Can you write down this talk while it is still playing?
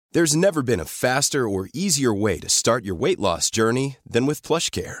There's never been a faster or easier way to start your weight loss journey than with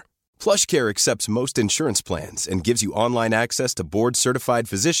PlushCare. PlushCare accepts most insurance plans and gives you online access to board-certified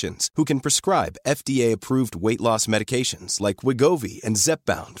physicians who can prescribe FDA-approved weight loss medications like Wegovy and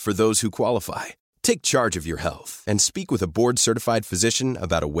Zepbound for those who qualify. Take charge of your health and speak with a board-certified physician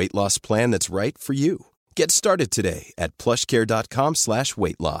about a weight loss plan that's right for you. Get started today at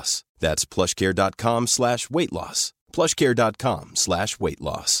plushcare.com/weight-loss. That's plushcare.com/weight-loss.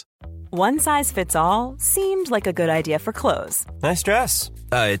 plushcare.com/weight-loss. One size fits all seemed like a good idea for clothes. Nice dress.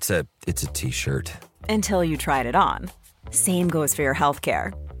 It's a t-shirt. Until you tried it on. Same goes for your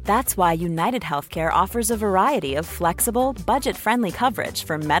healthcare. That's why United Healthcare offers a variety of flexible, budget-friendly coverage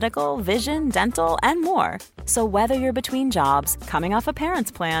for medical, vision, dental, and more. So whether you're between jobs, coming off a parent's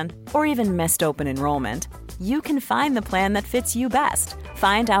plan, or even missed open enrollment, you can find the plan that fits you best.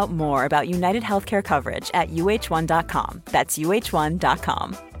 Find out more about United Healthcare coverage at uh1.com. That's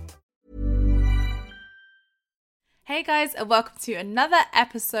uh1.com. Hey guys, and welcome to another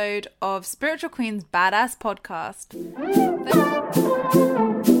episode of Spiritual Queen's Badass Podcast.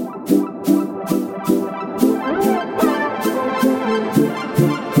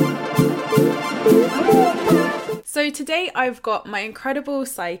 So today I've got my incredible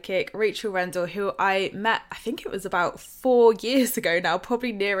psychic, Rachel Rendell, who I met, I think it was about 4 years ago now,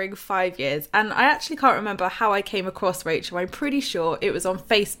 probably nearing 5 years. And I actually can't remember how I came across Rachel. I'm pretty sure it was on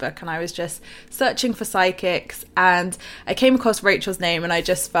Facebook and I was just searching for psychics and I came across Rachel's name and I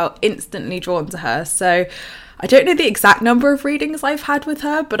just felt instantly drawn to her. So I don't know the exact number of readings I've had with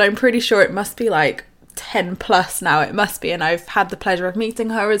her, but I'm pretty sure it must be like 10 plus now, it must be, and I've had the pleasure of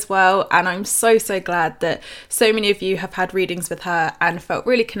meeting her as well, and I'm so glad that so many of you have had readings with her and felt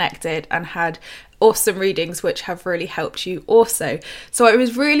really connected and had awesome readings which have really helped you also. So I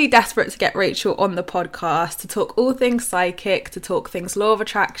was really desperate to get Rachel on the podcast to talk all things psychic, to talk things law of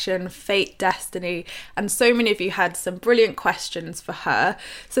attraction, fate, destiny, and so many of you had some brilliant questions for her.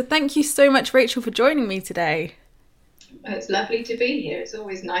 So thank you so much, Rachel, for joining me today. It's lovely to be here. It's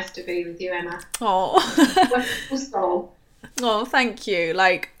always nice to be with you, Emma. Oh, wonderful soul. Oh, thank you.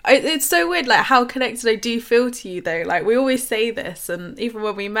 Like, it's so weird, like, how connected I do feel to you, though. Like, we always say this, and even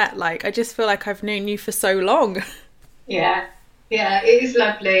when we met, like, I just feel like I've known you for so long. Yeah, it is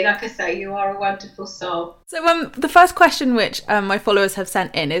lovely. Like I say, you are a wonderful soul. So, the first question which my followers have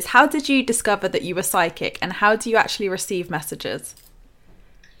sent in is, how did you discover that you were psychic, and how do you actually receive messages?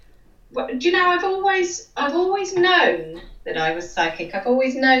 Well, do you know, I've always known that I was psychic. I've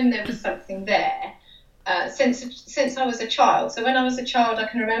always known there was something there since I was a child. So when I was a child, I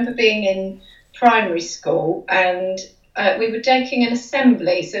can remember being in primary school and we were taking an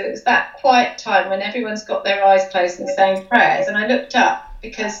assembly. So it was that quiet time when everyone's got their eyes closed and saying prayers. And I looked up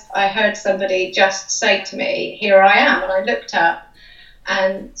because I heard somebody just say to me, "Here I am." And I looked up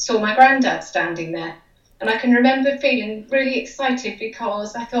and saw my granddad standing there. And I can remember feeling really excited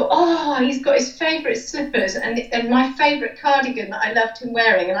because I thought, oh, he's got his favourite slippers and my favourite cardigan that I loved him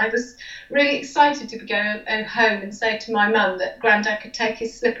wearing. And I was really excited to go home and say to my mum that Grandad could take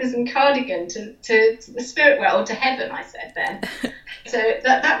his slippers and cardigan to the spirit world, or to heaven, I said then. So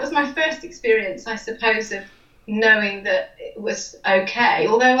that was my first experience, I suppose, of knowing that it was okay.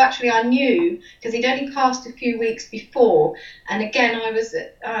 Although actually I knew, because he'd only passed a few weeks before. And again, I was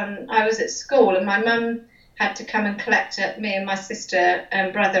at school and my mum had to come and collect me and my sister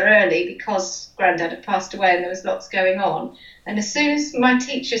and brother early because Grandad had passed away and there was lots going on. And as soon as my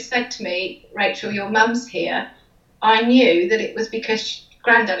teacher said to me, "Rachel, your mum's here," I knew that it was because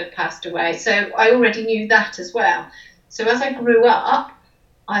Grandad had passed away. So I already knew that as well. So as I grew up,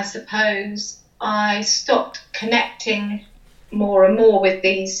 I suppose I stopped connecting more and more with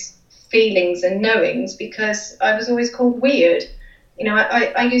these feelings and knowings because I was always called weird. You know,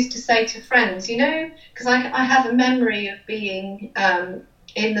 I used to say to friends, you know, because I have a memory of being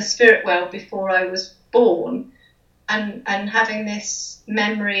in the spirit world before I was born and having this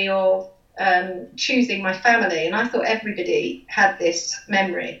memory of choosing my family. And I thought everybody had this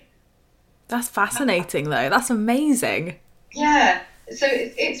memory. That's fascinating, though. That's amazing. Yeah. So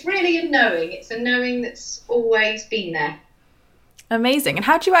it's really a knowing. It's a knowing that's always been there. Amazing. And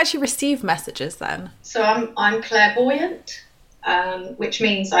how do you actually receive messages then? So I'm clairvoyant. Which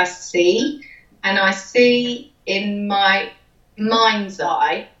means I see, and I see in my mind's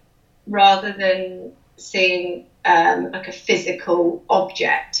eye rather than seeing like a physical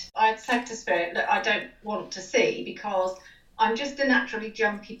object. I'd said to Spirit, look, I don't want to see because I'm just a naturally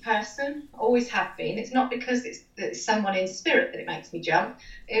jumpy person, always have been. It's not because it's someone in spirit that it makes me jump.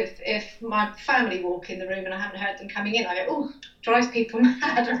 If my family walk in the room and I haven't heard them coming in, I go, oh, drives people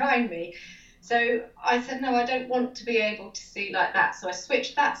mad around me. So I said, no, I don't want to be able to see like that. So I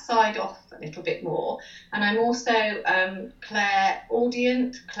switched that side off a little bit more. And I'm also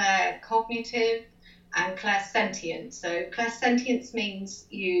clairaudient, claircognitive, and clairsentient. So clairsentience means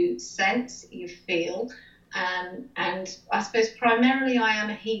you sense, you feel. And I suppose primarily I am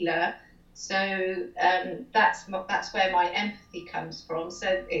a healer. So that's where my empathy comes from.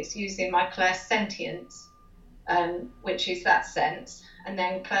 So it's using my clairsentience, which is that sense. And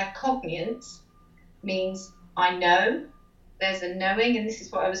then claircognience means I know. There's a knowing, and this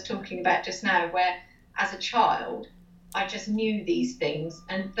is what I was talking about just now, where as a child I just knew these things,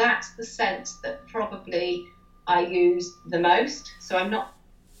 and that's the sense that probably I use the most. So I'm not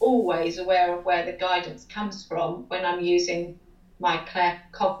always aware of where the guidance comes from when I'm using my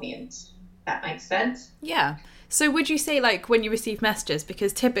claircognience. That makes sense? Yeah. So would you say, like, when you receive messages,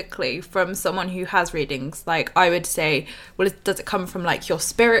 because typically from someone who has readings, like, I would say, well, does it come from, like, your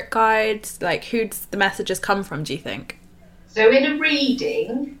spirit guides? Like, who does the messages come from, do you think? So in a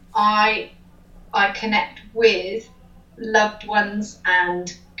reading, I connect with loved ones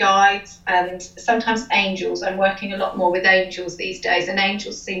and guides and sometimes angels. I'm working a lot more with angels these days, and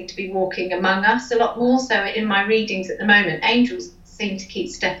angels seem to be walking among us a lot more. So in my readings at the moment, angels seem to keep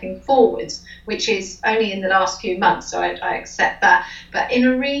stepping forwards, which is only in the last few months, so I accept that. But in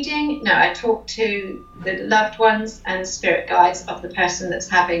a reading, no, I talk to the loved ones and spirit guides of the person that's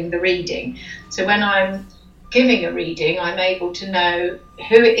having the reading. So when I'm giving a reading, I'm able to know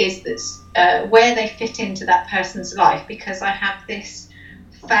who it is that's where they fit into that person's life, because I have this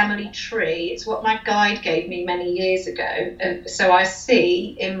family tree. It's what my guide gave me many years ago. So I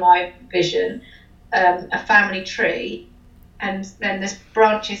see in my vision a family tree, and then there's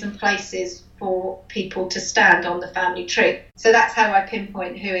branches and places for people to stand on the family tree. So that's how I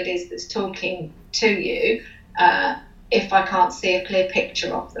pinpoint who it is that's talking to you, if I can't see a clear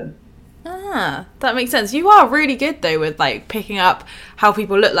picture of them. Ah, that makes sense. You are really good, though, with, like, picking up how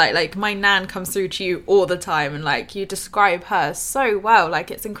people look like. Like, my nan comes through to you all the time, and, like, you describe her so well.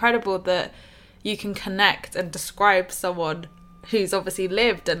 Like, it's incredible that you can connect and describe someone who's obviously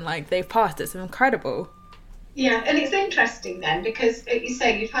lived and, like, they've passed. It's incredible. Yeah, and it's interesting then, because you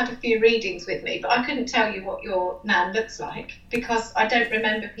say you've had a few readings with me, but I couldn't tell you what your nan looks like because I don't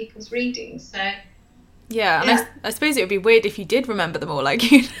remember people's readings. So yeah, and I suppose it would be weird if you did remember them all. Like,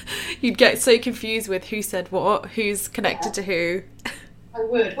 you'd get so confused with who said what, who's connected to who. I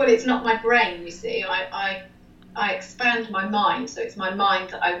would. Well, it's not my brain, you see. I expand my mind, so it's my mind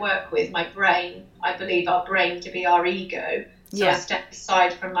that I work with. My brain, I believe our brain to be our ego. So I step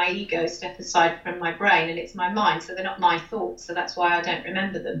aside from my ego, step aside from my brain, and it's my mind. So they're not my thoughts. So that's why I don't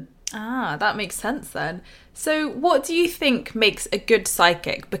remember them. Ah, that makes sense then. So what do you think makes a good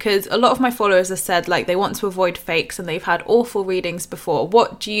psychic? Because a lot of my followers have said, like, they want to avoid fakes and they've had awful readings before.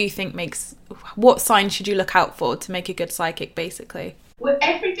 What do you think what signs should you look out for to make a good psychic, basically? Well,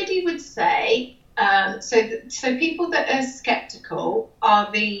 everybody would say, so people that are sceptical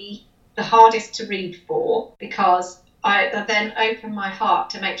are the hardest to read for, because I then open my heart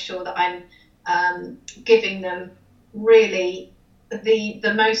to make sure that I'm giving them really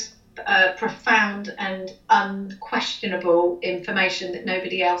the most profound and unquestionable information that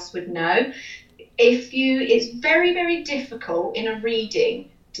nobody else would know. It's very, very difficult in a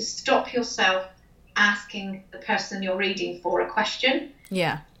reading to stop yourself asking the person you're reading for a question.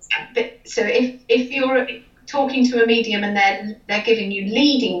 Yeah. So if you're talking to a medium and they're giving you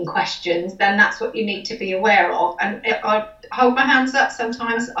leading questions, then that's what you need to be aware of. And I hold my hands up.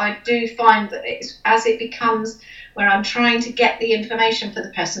 Sometimes I do find that as it becomes where I'm trying to get the information for the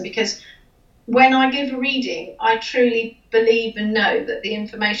person, because when I give a reading, I truly believe and know that the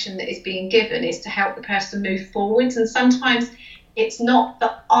information that is being given is to help the person move forwards. And sometimes it's not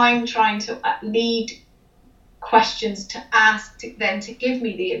that I'm trying to lead questions to ask them to give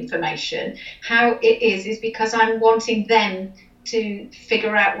me the information. How it is because I'm wanting them to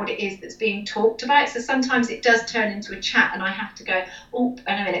figure out what it is that's being talked about. So sometimes it does turn into a chat and I have to go, oh, wait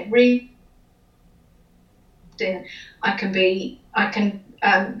a minute, I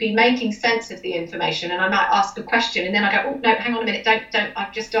can be making sense of the information, and I might ask a question and then I go, oh no, hang on a minute, don't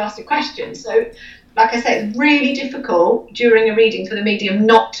I've just asked a question. So like I say, it's really difficult during a reading for the medium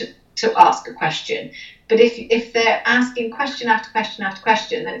not to ask a question. But if they're asking question after question after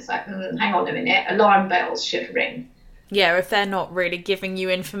question, then it's like, hang on a minute, alarm bells should ring. Yeah, if they're not really giving you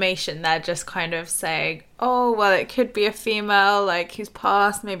information, they're just kind of saying, oh, well, it could be a female, like, who's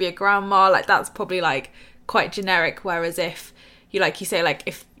passed, maybe a grandma, like, that's probably, like, quite generic. Whereas if you, like you say, like,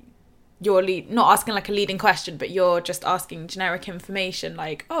 if you're not asking, like, a leading question, but you're just asking generic information,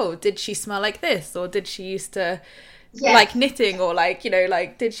 like, oh, did she smell like this? Or did she used to Yes. like knitting, or like, you know,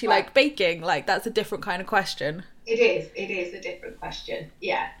 like did she like baking? Like that's a different kind of question. It is a different question.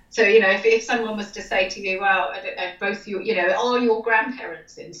 Yeah. So, you know, if someone was to say to you, well, I don't know, both you know, are your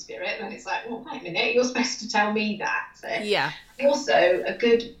grandparents in spirit? Then it's like, well, wait a minute, you're supposed to tell me that. So, Yeah. Also, a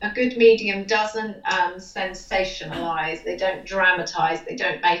good medium doesn't sensationalize. They don't dramatize. They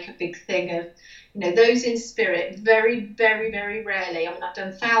don't make a big thing of, you know, those in spirit. Very, very, very rarely. I mean, I've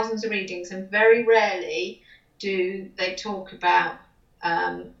done thousands of readings, and very rarely do they talk about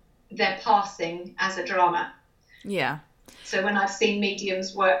their passing as a drama. Yeah. So when I've seen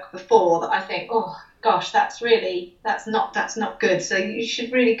mediums work before, that I think, oh gosh, that's not good. So you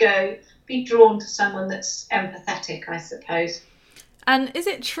should really be drawn to someone that's empathetic, I suppose. And is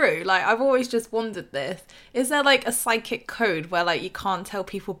it true, like I've always just wondered this, is there like a psychic code where like you can't tell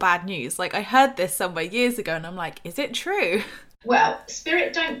people bad news? Like I heard this somewhere years ago and I'm like, is it true? Well,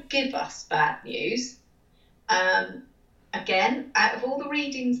 spirit don't give us bad news. Again, out of all the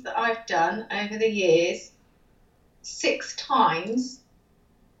readings that I've done over the years, 6 times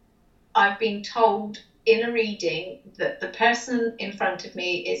I've been told in a reading that the person in front of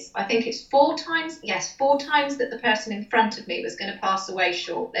me is, I think it's 4 times that the person in front of me was going to pass away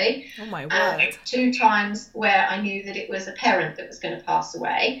shortly. Oh my word. And 2 times where I knew that it was a parent that was going to pass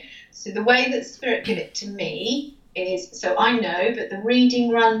away. So the way that Spirit give it to me is, so I know, but the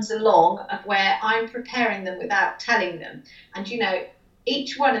reading runs along of where I'm preparing them without telling them. And you know,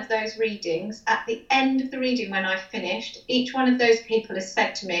 each one of those readings, at the end of the reading when I've finished, each one of those people has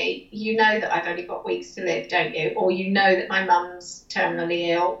said to me, you know that I've only got weeks to live, don't you? Or you know that my mum's terminally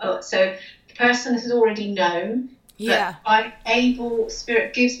ill. So the person has already known. Yeah. I'm able,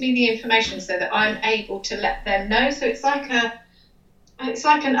 Spirit gives me the information so that I'm able to let them know. So it's like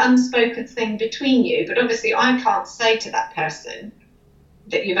an unspoken thing between you. But obviously I can't say to that person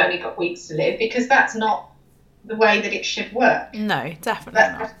that you've only got weeks to live, because that's not the way that it should work. No, definitely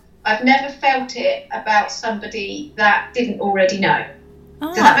not. I've never felt it about somebody that didn't already know.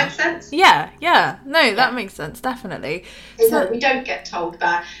 Does that make sense? Yeah. No, that makes sense, definitely. So we don't get told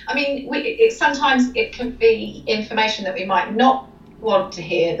about. I mean, sometimes it can be information that we might not want to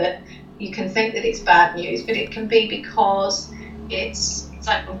hear, that you can think that it's bad news, but it can be because it's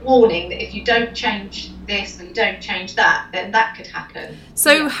like a warning that if you don't change this or you don't change that, then that could happen.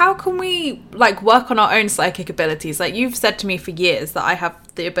 So how can we like work on our own psychic abilities? Like you've said to me for years that I have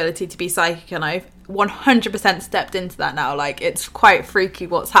the ability to be psychic, and I've 100% stepped into that now. Like it's quite freaky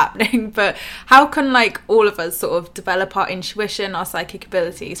what's happening, but how can like all of us sort of develop our intuition, our psychic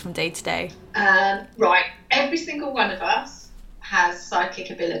abilities from day to day? Right, every single one of us has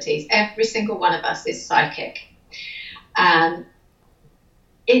psychic abilities. Every single one of us is psychic.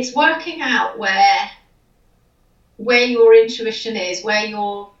 It's working out where your intuition is, where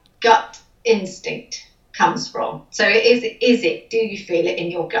your gut instinct comes from. So do you feel it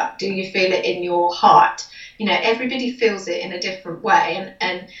in your gut? Do you feel it in your heart? You know, everybody feels it in a different way.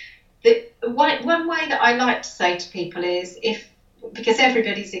 And one way that I like to say to people is, because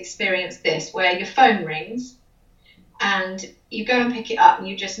everybody's experienced this, where your phone rings and you go and pick it up and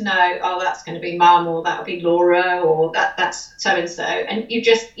you just know, oh, that's going to be Mum, or that'll be Laura, or that's so-and-so. And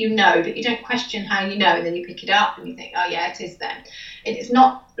you know, but you don't question how you know. And then you pick it up and you think, oh, yeah, it is them. It's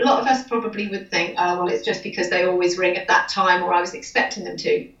not, a lot of us probably would think, oh, well, it's just because they always ring at that time, or I was expecting them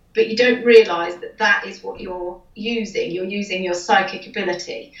to. But you don't realise that is what you're using. You're using your psychic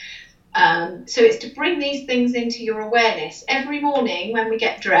ability. So it's to bring these things into your awareness. Every morning when we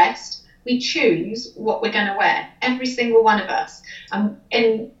get dressed, we choose what we're going to wear, every single one of us.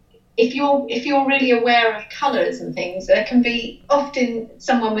 And if you're really aware of colours and things, there can be often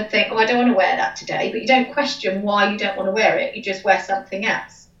someone would think, oh, I don't want to wear that today, but you don't question why you don't want to wear it. You just wear something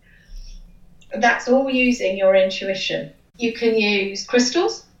else. That's all using your intuition. You can use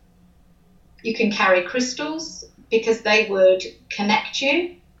crystals. You can carry crystals because they would connect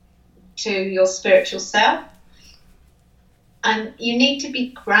you to your spiritual self. And you need to be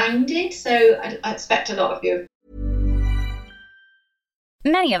grounded, so I expect a lot of you.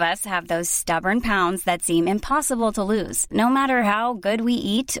 Many of us have those stubborn pounds that seem impossible to lose, no matter how good we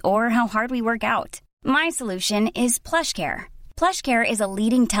eat or how hard we work out. My solution is PlushCare. PlushCare is a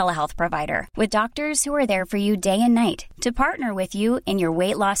leading telehealth provider with doctors who are there for you day and night to partner with you in your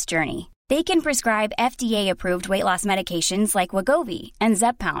weight loss journey. They can prescribe FDA-approved weight loss medications like Wegovy and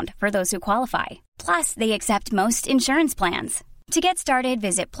Zepbound for those who qualify. Plus, they accept most insurance plans. To get started,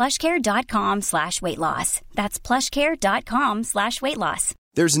 visit plushcare.com/weightloss. That's plushcare.com/weightloss.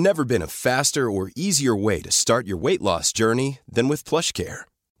 There's never been a faster or easier way to start your weight loss journey than with PlushCare.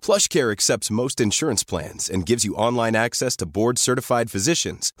 PlushCare accepts most insurance plans and gives you online access to board-certified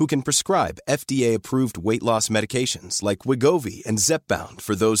physicians who can prescribe FDA-approved weight loss medications like Wegovy and Zepbound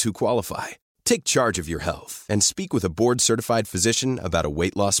for those who qualify. Take charge of your health and speak with a board-certified physician about a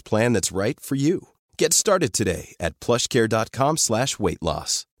weight loss plan that's right for you. Get started today at plushcare.com/weight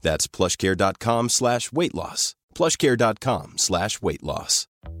loss. That's plushcare.com/weight loss. plushcare.com/weight loss.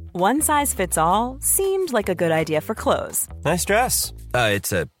 One size fits all seemed like a good idea for clothes. Nice dress.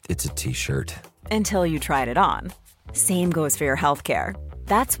 It's a t-shirt. Until you tried it on. Same goes for your healthcare.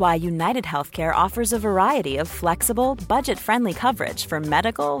 That's why United Healthcare offers a variety of flexible, budget-friendly coverage for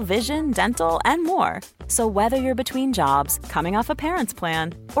medical, vision, dental, and more. So whether you're between jobs, coming off a parent's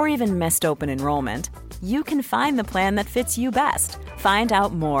plan, or even missed open enrollment, you can find the plan that fits you best. Find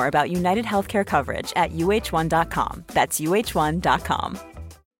out more about United Healthcare coverage at uh1.com. That's uh1.com.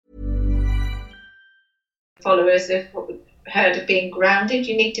 Followers have heard of being grounded.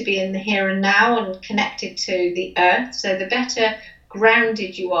 You need to be in the here and now and connected to the earth. So the better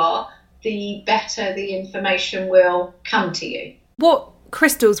grounded you are, the better the information will come to you. What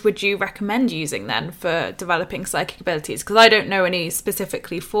crystals would you recommend using then for developing psychic abilities? Because I don't know any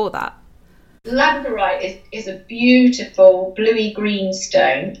specifically for that. Labradorite is a beautiful bluey green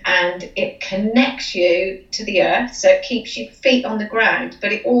stone, and it connects you to the earth, so it keeps your feet on the ground,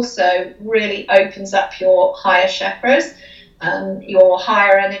 but it also really opens up your higher chakras, your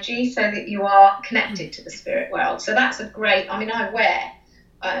higher energy, so that you are connected to the spirit world. So that's a great, I wear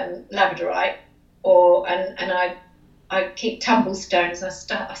Labradorite, and I keep tumble stones. I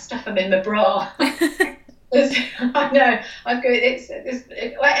stuff them in my bra. I know.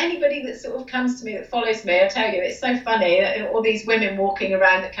 Anybody that sort of comes to me, that follows me, I tell you, it's so funny that all these women walking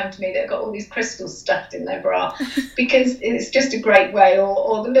around that come to me that have got all these crystals stuffed in their bra, because it's just a great way.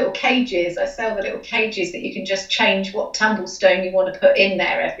 Or the little cages. I sell the little cages that you can just change what tumble stone you want to put in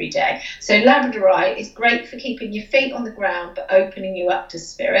there every day. So Labradorite is great for keeping your feet on the ground but opening you up to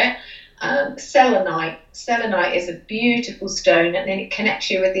spirit. Selenite is a beautiful stone, and then it connects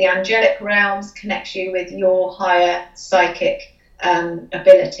you with the angelic realms, connects you with your higher psychic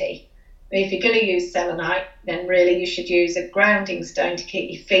ability. If you're going to use selenite, then really you should use a grounding stone to keep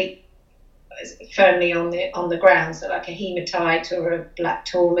your feet firmly on the ground, so like a hematite or a black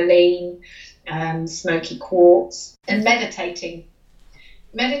tourmaline, smoky quartz. And meditating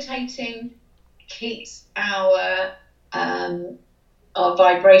keeps our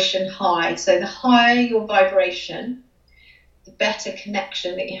vibration high. So the higher your vibration, the better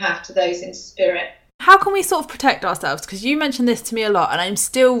connection that you have to those in spirit. How can we sort of protect ourselves? Because you mentioned this to me a lot, and I'm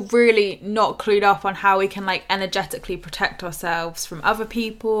still really not clued up on how we can energetically protect ourselves from other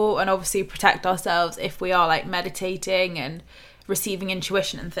people, and obviously protect ourselves if we are meditating and receiving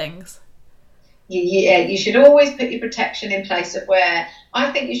intuition and things. Yeah, you should always put your protection in place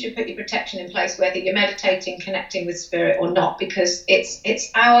I think you should put your protection in place whether you're meditating, connecting with spirit or not, because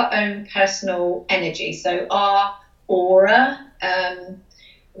it's our own personal energy. So our aura,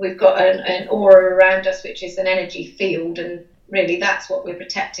 we've got an aura around us, which is an energy field, and really that's what we're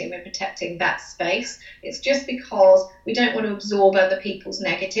protecting. We're protecting that space. It's just because we don't want to absorb other people's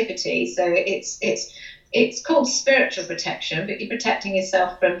negativity. So it's called spiritual protection, but you're protecting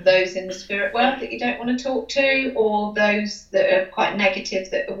yourself from those in the spirit world that you don't want to talk to, or those that are quite negative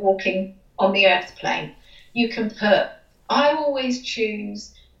that are walking on the earth plane. I always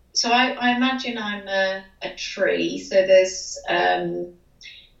choose, so I imagine I'm a tree, so there's I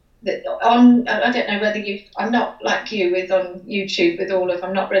don't know whether I'm not like you on YouTube with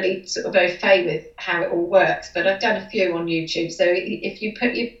I'm not really sort of au fait with how it all works, but I've done a few on YouTube. So if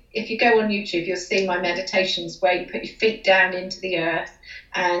you go on YouTube, you'll see my meditations where you put your feet down into the earth,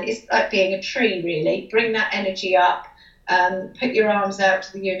 and it's like being a tree, really. Bring that energy up, put your arms out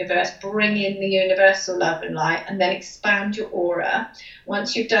to the universe, bring in the universal love and light, and then expand your aura.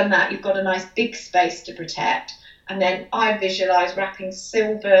 Once you've done that, you've got a nice big space to protect. And then I visualise wrapping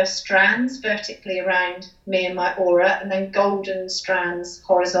silver strands vertically around me and my aura, and then golden strands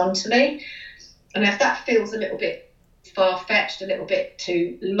horizontally. And if that feels a little bit far-fetched, a little bit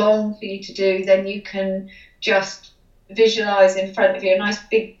too long for you to do, then you can just visualise in front of you a nice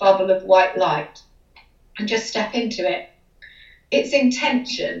big bubble of white light and just step into it. It's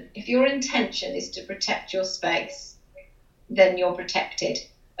intention. If your intention is to protect your space, then you're protected.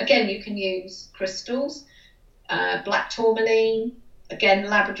 Again, you can use crystals. Black tourmaline, again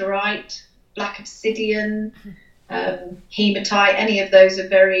labradorite, black obsidian, hematite. Any of those are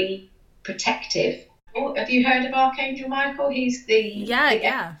very protective. Michael. Have you heard of Archangel Michael? He's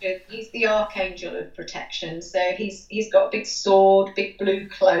Yeah. He's the archangel of protection. So he's got a big sword, big blue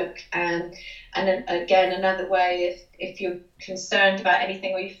cloak, and then again another way if you're concerned about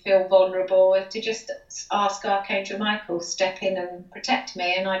anything or you feel vulnerable, is to just ask Archangel Michael, step in and protect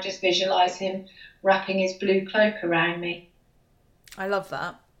me, and I just visualise him wrapping his blue cloak around me. I love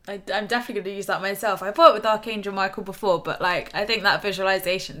that. I'm definitely going to use that myself. I've worked with Archangel Michael before, but like I think that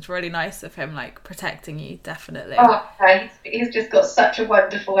visualization is really nice of him like protecting you, definitely. Oh, he's just got such a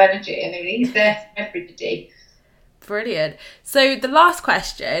wonderful energy, and he's there for everybody. Brilliant. So the last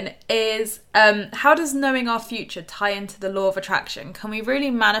question is, how does knowing our future tie into the law of attraction? Can we really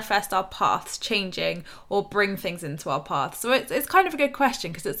manifest our paths changing or bring things into our path? So it's kind of a good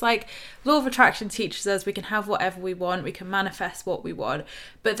question, because it's like law of attraction teaches us we can have whatever we want, we can manifest what we want.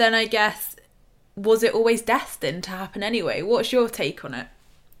 But then I guess, was it always destined to happen anyway? What's your take on it?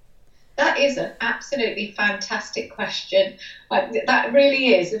 That is an absolutely fantastic question. That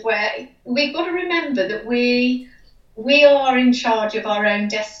really is, where we've got to remember that we are in charge of our own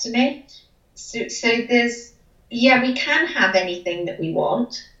destiny. So there's, we can have anything that we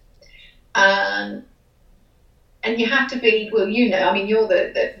want. And you have to be, well, you're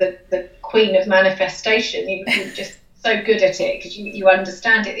the queen of manifestation. You're just so good at it, because you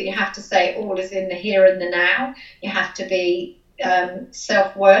understand it, that you have to say all is in the here and the now. You have to be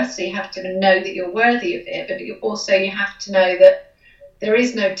self-worth, so you have to know that you're worthy of it, but you have to know that there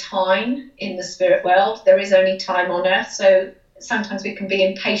is no time in the spirit world. There is only time on earth. So sometimes we can be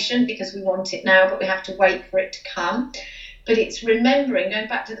impatient because we want it now, but we have to wait for it to come. But it's remembering, going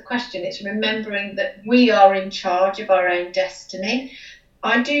back to the question, it's remembering that we are in charge of our own destiny.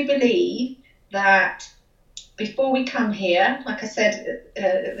 I do believe that before we come here, like I said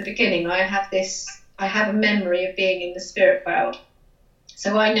at the beginning, I have a memory of being in the spirit world.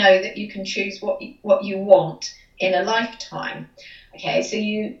 So I know that you can choose what you want in a lifetime. Okay, so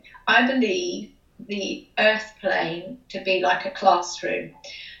I believe the earth plane to be like a classroom.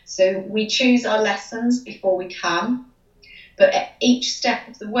 So we choose our lessons before we come, but at each step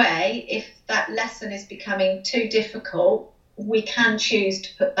of the way, if that lesson is becoming too difficult, we can choose to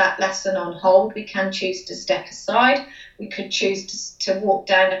put that lesson on hold. We can choose to step aside. We could choose to walk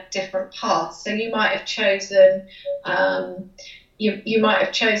down a different path. So you might have chosen, you might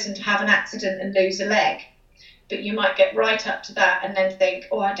have chosen to have an accident and lose a leg. But you might get right up to that and then think,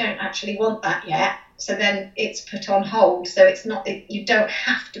 oh, I don't actually want that yet. So then it's put on hold. So it's not, you don't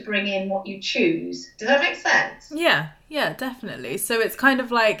have to bring in what you choose. Does that make sense? Yeah, definitely. So it's kind of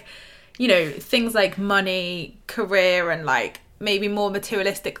like, things like money, career, and like maybe more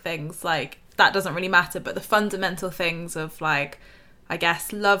materialistic things, like that doesn't really matter. But the fundamental things of like, I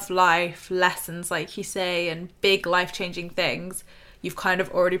guess, love life, lessons, like you say, and big life-changing things, you've kind of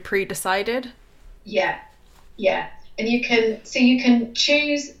already pre-decided. Yeah, and you can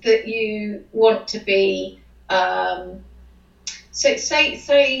choose that you want to be. So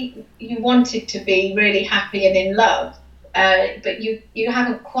say you wanted to be really happy and in love, but you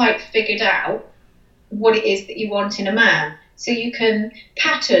haven't quite figured out what it is that you want in a man. So you can,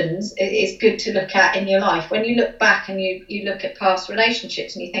 patterns is good to look at in your life. When you look back and you look at past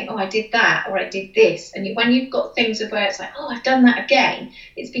relationships and you think, oh, I did that, or I did this. And when you've got things where it's like, oh, I've done that again,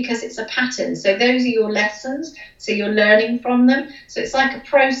 it's because it's a pattern. So those are your lessons. So you're learning from them. So it's like a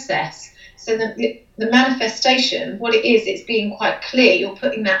process. So the manifestation, what it is, it's being quite clear. You're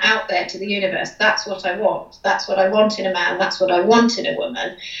putting that out there to the universe. That's what I want. That's what I want in a man. That's what I want in a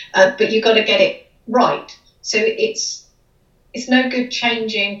woman. But you've got to get it right. So it's no good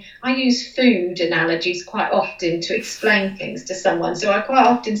changing. I use food analogies quite often to explain things to someone. So I quite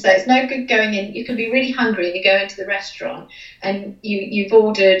often say it's no good going in. You can be really hungry and you go into the restaurant and you've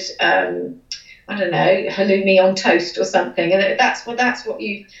ordered, I don't know, halloumi on toast or something, and that's what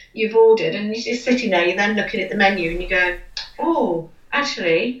you've ordered, and you're just sitting there. You're then looking at the menu and you go, oh,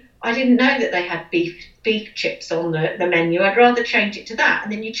 actually, I didn't know that they had beef chips on the menu. I'd rather change it to that.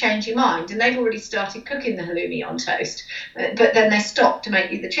 And then you change your mind, and they've already started cooking the halloumi on toast. But then they stop to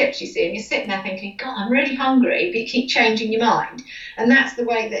make you the chips, you see, and you're sitting there thinking, God, I'm really hungry, but you keep changing your mind. And that's the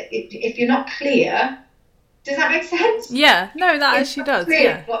way that if you're not clear, does that make sense? Yeah, no, that actually does.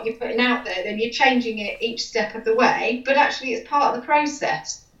 Yeah. What you're putting out there, then you're changing it each step of the way, but actually it's part of the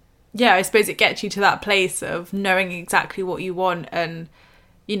process. Yeah, I suppose it gets you to that place of knowing exactly what you want. And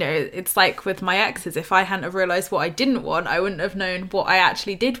it's like with my exes, if I hadn't have realised what I didn't want, I wouldn't have known what I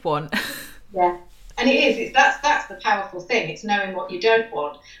actually did want. Yeah. And that's the powerful thing. It's knowing what you don't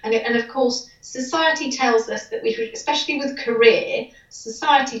want. And of course, society tells us that we should, especially with career,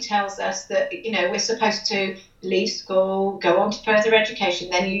 society tells us that, you know, we're supposed to leave school, go on to further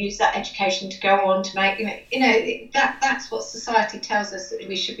education, then you use that education to go on to make, that's what society tells us that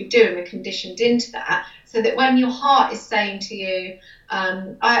we should be doing. We're conditioned into that, so that when your heart is saying to you,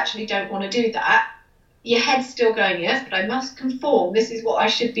 I actually don't want to do that, your head's still going, yes, but I must conform. This is what I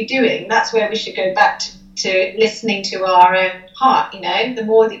should be doing. That's where we should go back to listening to our own heart. You know, the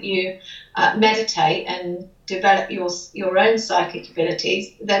more that you meditate and develop your own psychic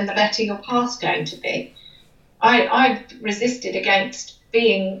abilities, then the better your path's going to be. I resisted against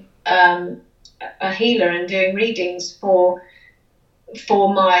being a healer and doing readings for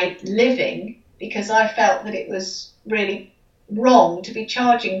my living, because I felt that it was really wrong to be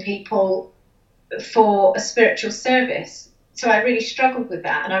charging people for a spiritual service. So I really struggled with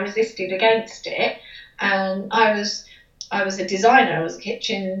that, and I resisted against it. And I was a designer. I was a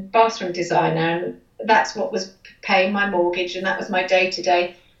kitchen bathroom designer, and that's what was paying my mortgage, and that was my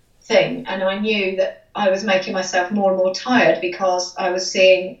day-to-day thing. And I knew that I was making myself more and more tired, because I was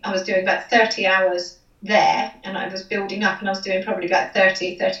doing about 30 hours there, and I was building up, and I was doing probably about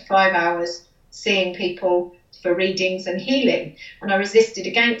 35 hours seeing people for readings and healing. And I resisted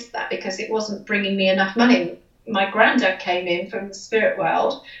against that because it wasn't bringing me enough money. My granddad came in from the spirit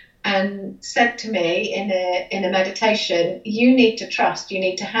world and said to me in a meditation, you need to trust, you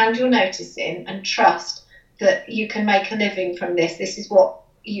need to hand your notice in and trust that you can make a living from this. This is what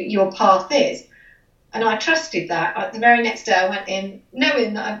your path is. And I trusted that. The very next day I went in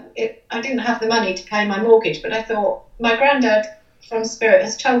knowing that I didn't have the money to pay my mortgage, but I thought, my granddad from spirit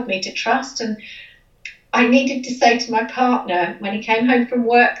has told me to trust. And I needed to say to my partner when he came home from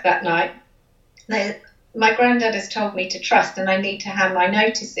work that night, my granddad has told me to trust, and I need to hand my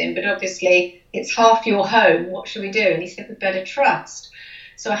notice in, but obviously it's half your home, what should we do? And he said, we better trust.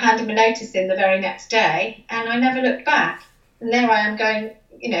 So I handed my notice in the very next day, and I never looked back. And there I am going,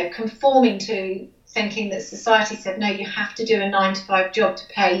 conforming to thinking that society said, no, you have to do a 9-to-5 job to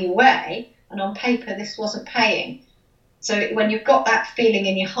pay your way. And on paper, this wasn't paying. So when you've got that feeling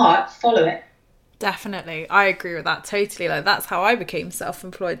in your heart, follow it. Definitely. I agree with that totally. Like, that's how I became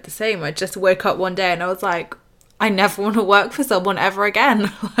self-employed the same. I just woke up one day and I was like, I never want to work for someone ever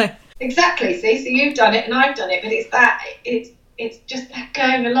again. Exactly. See, so you've done it and I've done it, but it's just that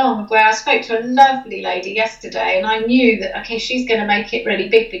going along, where I spoke to a lovely lady yesterday and I knew that, okay, she's going to make it really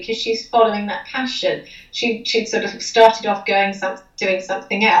big because she's following that passion. She'd sort of started off doing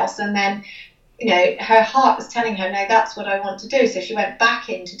something else, and then, her heart was telling her, no, that's what I want to do. So she went back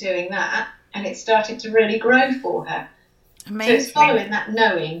into doing that, and it started to really grow for her. Amazing. So it's following that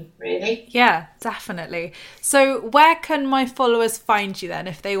knowing, really. Yeah, definitely. So where can my followers find you then,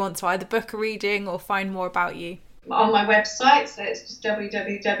 if they want to either book a reading or find more about you? On my website, so it's just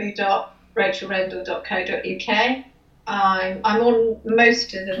www.rachelrendell.co.uk. I'm on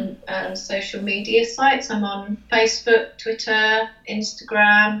most of the social media sites. I'm on Facebook, Twitter,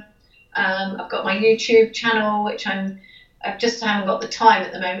 Instagram. I've got my YouTube channel, which I just haven't got the time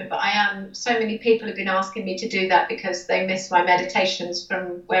at the moment, but I am. So many people have been asking me to do that because they miss my meditations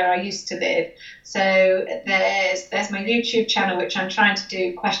from where I used to live. So there's my YouTube channel, which I'm trying to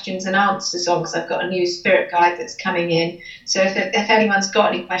do questions and answers on, because I've got a new spirit guide that's coming in. So if anyone's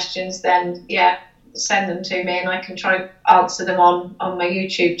got any questions, then send them to me and I can try and answer them on my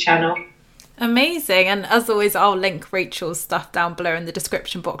YouTube channel. Amazing. And as always, I'll link Rachel's stuff down below in the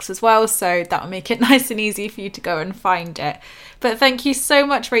description box as well, so that'll make it nice and easy for you to go and find it. But thank you so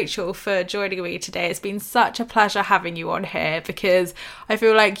much, Rachel, for joining me today. It's been such a pleasure having you on here, because I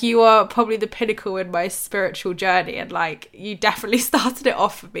feel like you are probably the pinnacle in my spiritual journey, and you definitely started it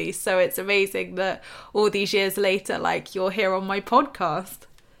off for me. So it's amazing that all these years later, you're here on my podcast.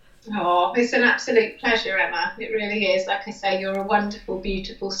 Oh, it's an absolute pleasure, Emma. It really is. Like I say, you're a wonderful,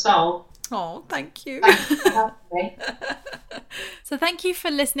 beautiful soul. Oh, thank you. Thanks for having me. So thank you for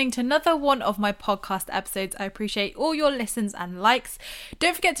listening to another one of my podcast episodes. I appreciate all your listens and likes.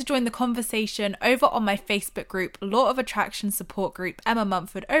 Don't forget to join the conversation over on my Facebook group, Law of Attraction Support Group, Emma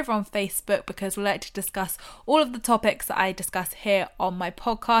Mumford, over on Facebook, because we like to discuss all of the topics that I discuss here on my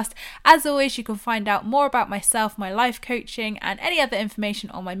podcast. As always, you can find out more about myself, my life coaching, and any other information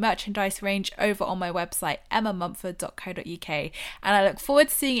on my merchandise range over on my website, emmamumford.co.uk. And I look forward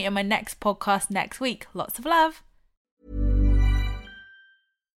to seeing you in my next podcast next week. Lots of love.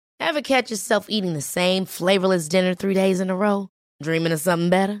 Ever catch yourself eating the same flavorless dinner 3 days in a row? Dreaming of something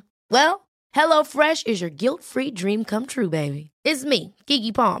better? Well, HelloFresh is your guilt-free dream come true, baby. It's me,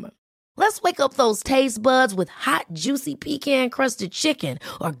 Keke Palmer. Let's wake up those taste buds with hot, juicy pecan-crusted chicken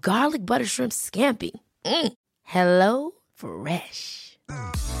or garlic butter shrimp scampi. Hello Fresh.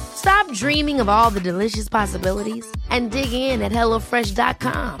 Stop dreaming of all the delicious possibilities and dig in at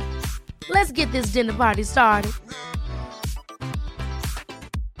HelloFresh.com. Let's get this dinner party started.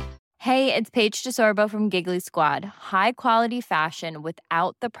 Hey, it's Paige DeSorbo from Giggly Squad. High quality fashion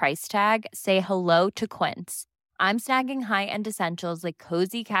without the price tag. Say hello to Quince. I'm snagging high-end essentials like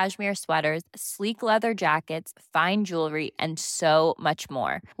cozy cashmere sweaters, sleek leather jackets, fine jewelry, and so much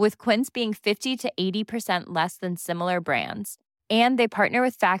more. With Quince being 50 to 80% less than similar brands. And they partner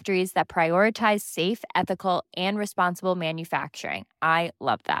with factories that prioritize safe, ethical, and responsible manufacturing. I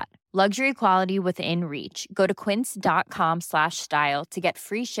love that. Luxury quality within reach. Go to quince.com/style to get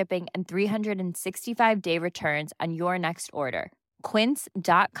free shipping and 365-day returns on your next order.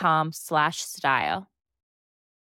 Quince.com/style.